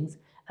those things.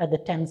 the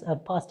tense,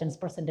 past tense,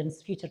 present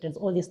tense, future tense,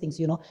 all these things,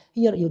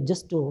 here you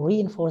just to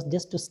reinforce,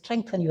 just to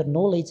strengthen your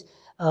knowledge,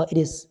 it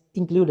is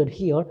included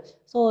here.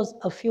 So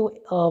a few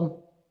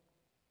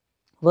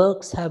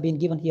works have been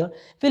given here.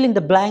 Fill in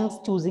the blanks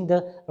choosing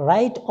the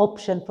right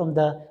option from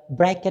the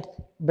bracket.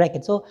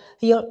 So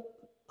here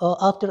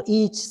after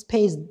each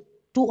space,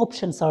 two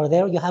options are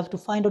there. You have to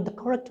find out the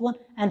correct one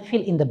and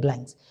fill in the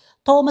blanks.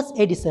 Thomas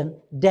Edison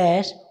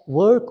dash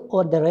work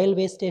on the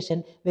railway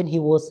station when he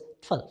was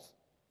 12.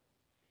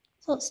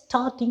 So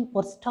starting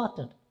or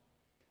started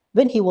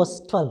when he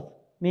was 12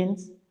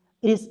 means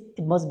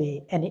it must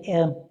be an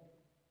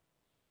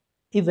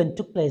event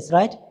took place,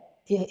 right?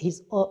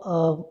 He's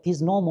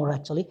no more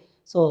actually.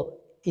 So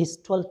his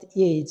 12th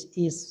age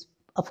is,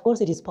 of course,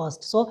 it is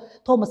past. So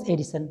Thomas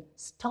Edison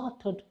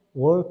started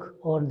work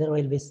on the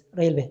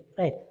railway,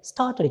 right?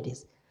 Started it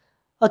is.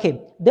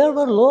 Okay, there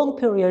were long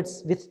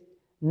periods with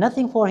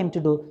nothing for him to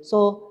do.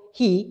 So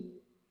he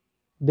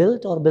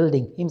built or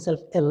building himself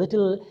a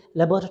little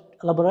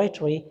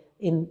laboratory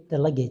in the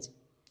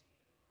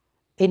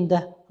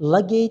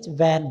luggage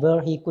van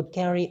where he could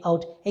carry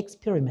out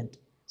experiment.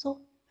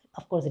 So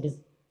of course it is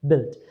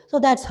built. So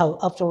that's how,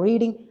 after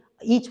reading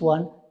each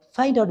one,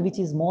 find out which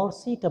is more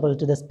suitable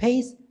to the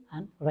space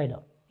and write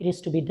out. It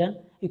is to be done.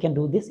 You can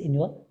do this in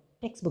your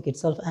textbook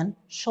itself and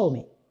show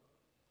me.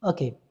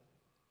 Okay.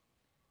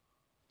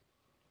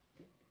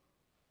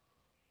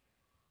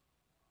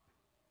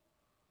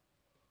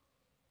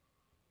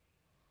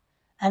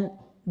 And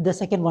the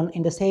second one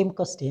in the same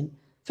question,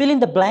 fill in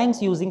the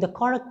blanks using the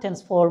correct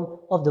tense form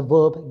of the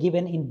verb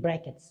given in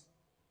brackets.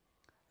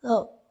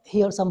 So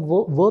here some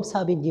verbs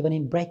have been given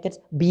in brackets: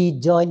 be,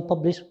 join,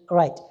 publish,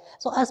 write.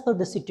 So as per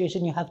the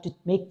situation, you have to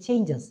make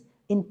changes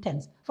in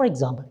tense. For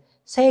example,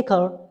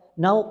 Sekhar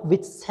now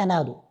with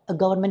Senadu, a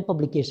government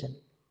publication.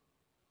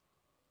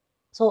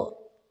 So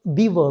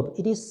be verb,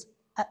 it is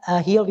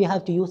here we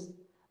have to use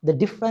the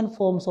different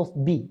forms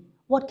of be.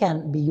 What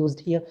can be used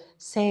here?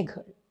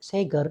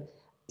 Sekhar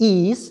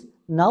is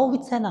now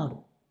with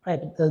Senadu,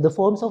 right? The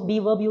forms of be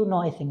verb,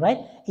 I think, right?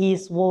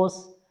 Is,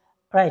 was,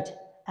 right?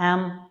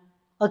 Am.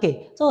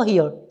 Okay, so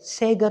here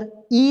Sekhar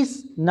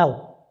is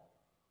now.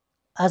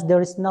 As there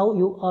is now,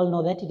 you all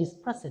know that it is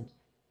present,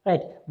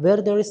 right?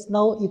 Where there is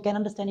now, you can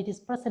understand it is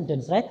present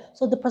tense, right?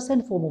 So the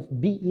present form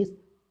of be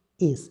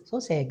is. So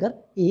Sekhar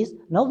is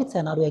now with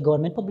Senadu, a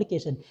government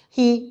publication.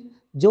 He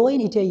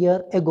joined it a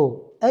year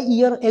ago. A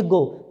year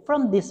ago.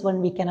 From this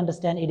one, we can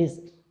understand it is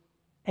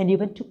an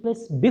event took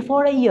place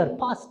before a year,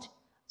 past.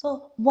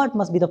 So what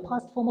must be the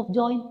past form of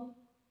join?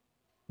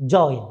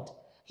 Joined.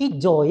 He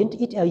joined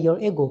it a year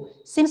ago.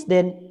 Since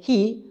then,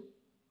 he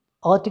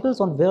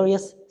articles on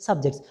various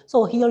subjects.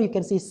 So here you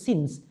can see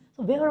since.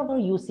 So wherever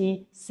you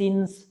see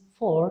since,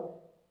 for,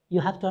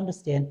 you have to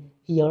understand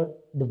here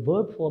the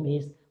verb form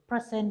is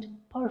present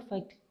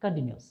perfect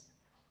continuous.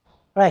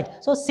 Right.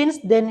 So since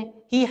then,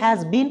 he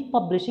has been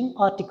publishing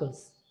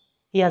articles.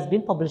 He has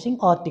been publishing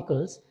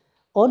articles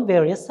on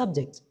various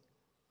subjects.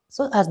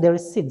 So as there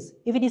is since,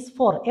 if it is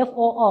for,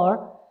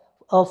 F-O-R,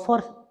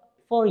 for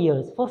 4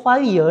 years, for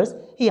 5 years,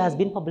 he has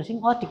been publishing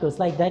articles,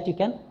 like that you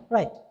can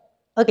write.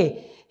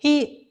 Okay,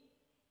 he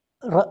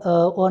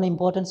on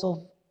importance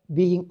of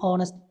being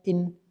honest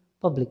in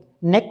public.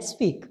 Next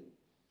week,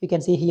 you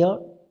can see here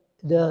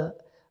the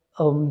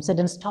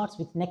sentence starts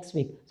with next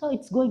week. So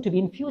it's going to be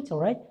in future,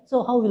 right?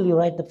 So how will you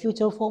write the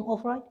future form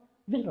of write?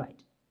 Will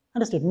write.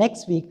 Understood?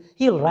 Next week,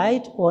 he'll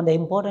write on the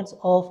importance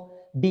of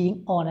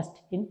being honest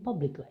in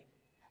public life.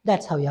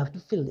 That's how you have to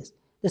fill this.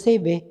 The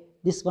same way,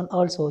 this one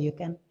also you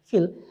can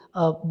fill.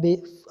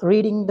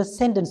 Reading the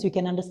sentence, you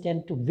can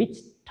understand to which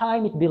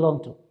time it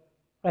belongs to,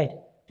 right?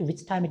 To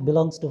which time it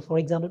belongs to. For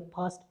example,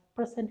 past,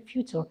 present,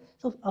 future.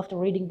 So after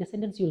reading the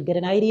sentence, you'll get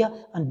an idea,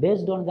 and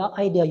based on the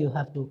idea, you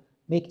have to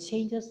make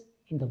changes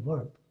in the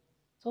verb.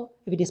 So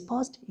if it is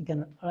past, you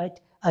can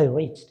write, I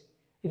reached.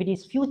 If it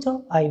is future,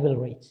 I will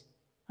reach.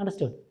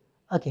 Understood?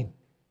 Okay.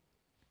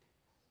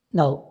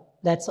 Now,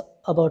 that's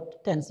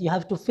about tense. You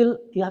have to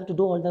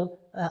do all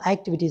the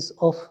activities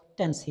of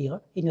tense here.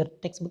 In your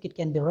textbook, it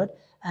can be read,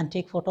 and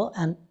take photo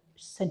and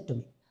send to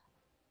me.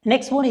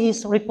 Next one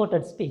is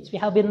reported speech. We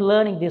have been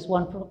learning this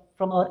one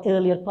from our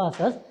earlier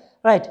classes,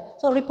 right?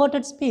 So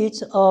reported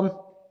speech,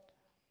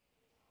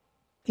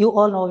 you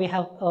all know we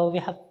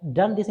have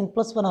done this in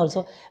 +1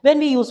 also. When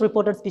we use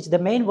reported speech, the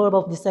main verb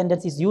of the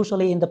sentence is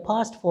usually in the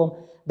past form.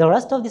 The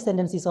rest of the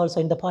sentence is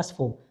also in the past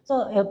form.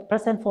 So a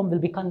present form will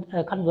be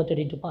converted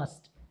into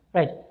past.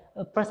 Right,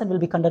 present will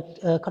be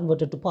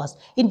converted to past.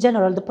 In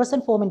general, the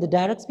present form in the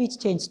direct speech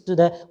changed to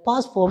the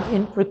past form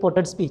in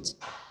reported speech.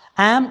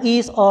 Am,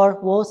 is, or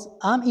was,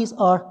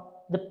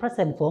 the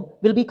present form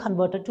will be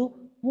converted to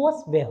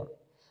was, were.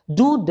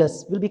 Do,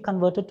 does will be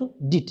converted to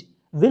did.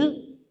 Will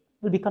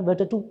be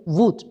converted to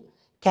would.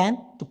 Can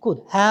to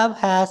could. Have,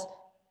 has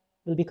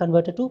will be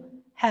converted to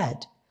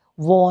had.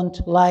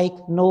 Want, like,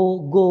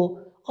 know, go.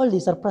 All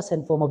these are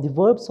present form of the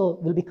verb, so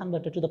will be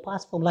converted to the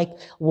past form, like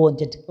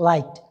wanted,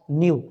 liked,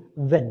 knew,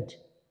 went.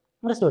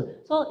 Understood?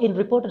 So in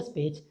reported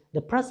speech,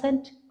 the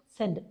present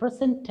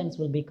tense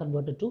will be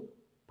converted to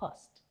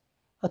past.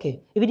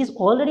 Okay, if it is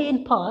already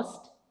in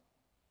past,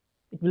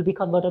 it will be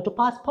converted to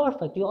past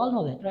perfect. You all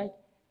know that, right?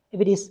 If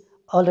it is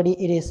already,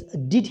 it is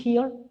did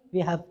here,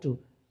 we have to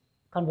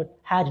convert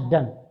had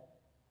done.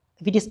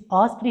 If it is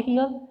asked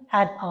here,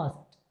 had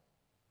asked.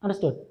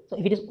 Understood? So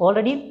if it is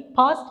already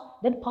past,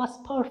 then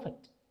past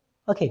perfect.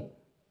 Okay.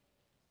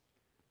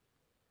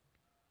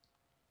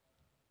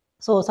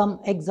 So some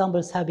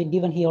examples have been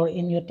given here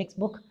in your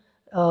textbook.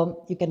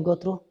 You can go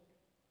through.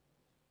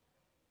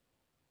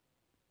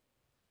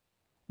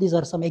 These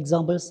are some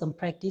examples, some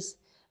practice.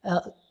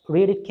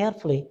 Read it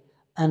carefully.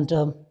 And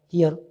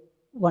here,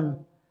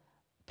 one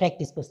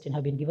practice question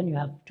have been given. You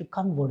have to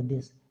convert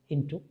this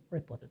into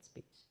reported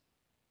speech.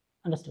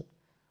 Understood?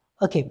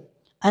 Okay.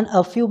 And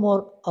a few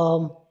more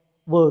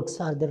words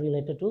are there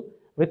related to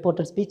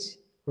reported speech.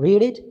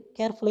 Read it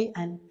carefully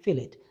and fill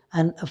it.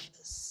 And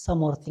some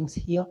more things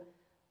here.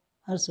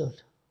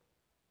 Understood?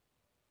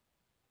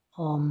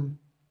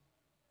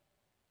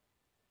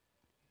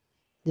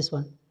 This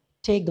one,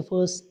 take the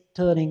first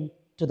turning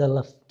to the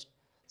left.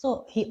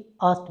 So he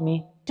asked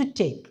me to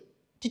take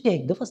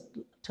the first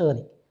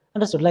turning.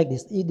 Understood? Like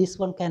this. This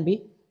one can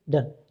be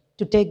done.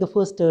 To take the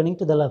first turning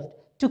to the left,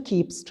 to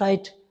keep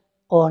straight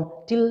on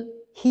till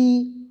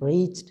he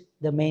reached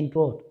the main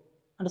road.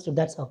 Understood?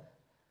 That's how.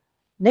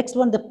 Next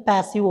one, the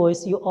passive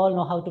voice. You all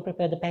know how to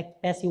prepare the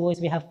passive voice.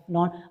 We have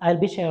known. I'll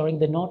be sharing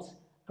the notes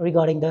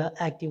regarding the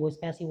active voice,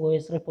 passive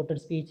voice, reported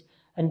speech,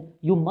 and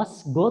you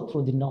must go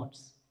through the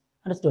notes.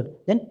 Understood?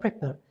 Then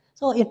prepare.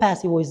 So in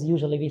passive voice,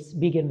 usually we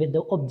begin with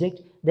the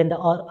object, then the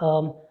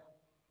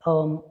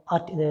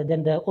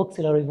then the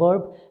auxiliary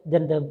verb,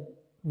 then the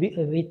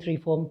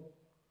V3 form,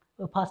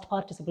 past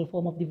participle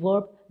form of the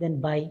verb, then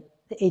by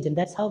the agent.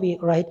 That's how we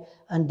write.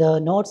 And the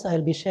notes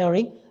I'll be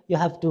sharing, you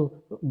have to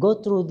go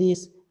through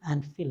this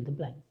and fill the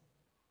blank.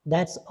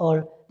 That's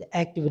all the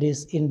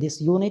activities in this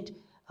unit.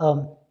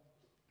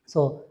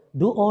 So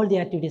do all the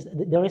activities.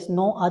 There is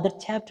no other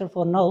chapter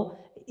for now.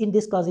 In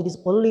this class, it is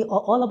only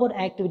all about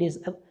activities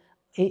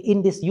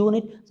in this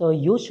unit. So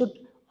you should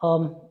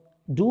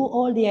do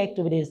all the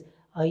activities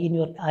in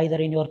your either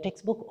in your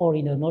textbook or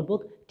in your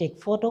notebook. Take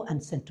photo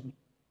and send to me.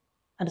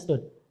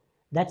 Understood?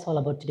 That's all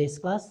about today's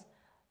class.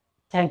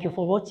 Thank you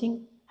for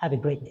watching. Have a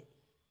great day.